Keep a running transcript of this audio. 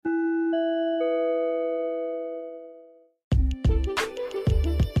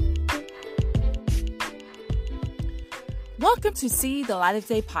Welcome to See the Light of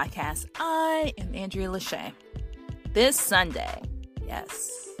Day podcast. I am Andrea Lachey. This Sunday,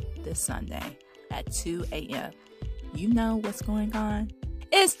 this Sunday at 2 a.m., you know what's going on?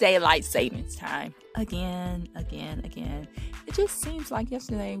 It's daylight savings time. Again. It just seems like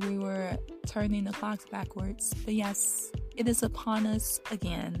yesterday we were turning the clocks backwards. But yes, it is upon us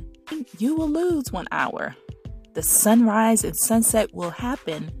again. You will lose 1 hour. The sunrise and sunset will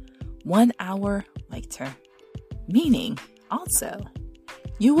happen 1 hour later. Meaning, also,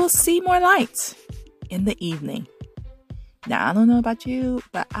 you will see more light in the evening. Now, I don't know about you,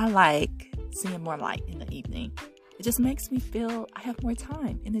 but I like seeing more light in the evening. It just makes me feel I have more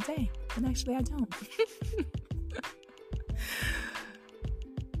time in the day. And actually, I don't.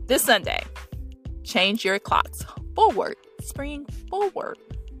 This Sunday, change your clocks forward. Spring forward.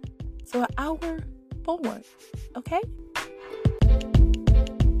 So an hour forward. Okay?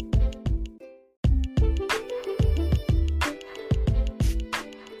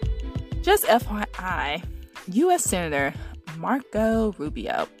 Just FYI, U.S. Senator Marco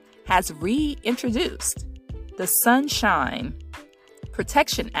Rubio has reintroduced the Sunshine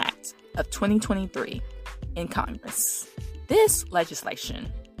Protection Act of 2023 in Congress. This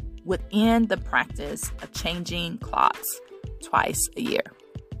legislation would end the practice of changing clocks twice a year.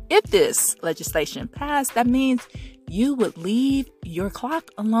 If this legislation passed, that means you would leave your clock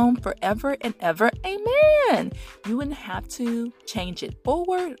alone forever and ever. Amen. You wouldn't have to change it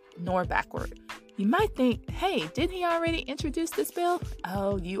forward nor backward. You might think, hey, didn't he already introduce this bill?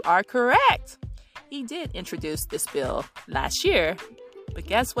 Oh, you are correct. He did introduce this bill last year, but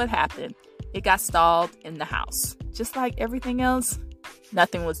guess what happened? It got stalled in the House. Just like everything else,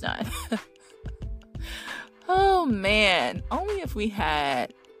 nothing was done. Oh man, only if we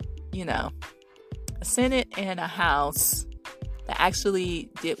had, a Senate and a House that actually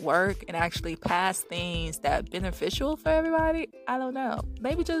did work and actually passed things that are beneficial for everybody. I don't know.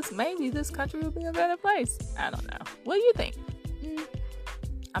 Maybe this country will be a better place. I don't know. What do you think?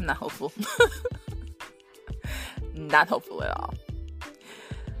 I'm not hopeful. Not hopeful at all.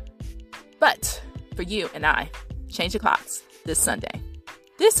 But for you and I, change the clocks this Sunday.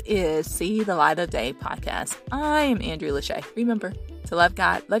 This is See the Light of Day podcast. I am Andrea Lachey. Remember to love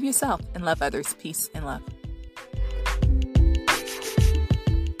God, love yourself, and love others. Peace and love.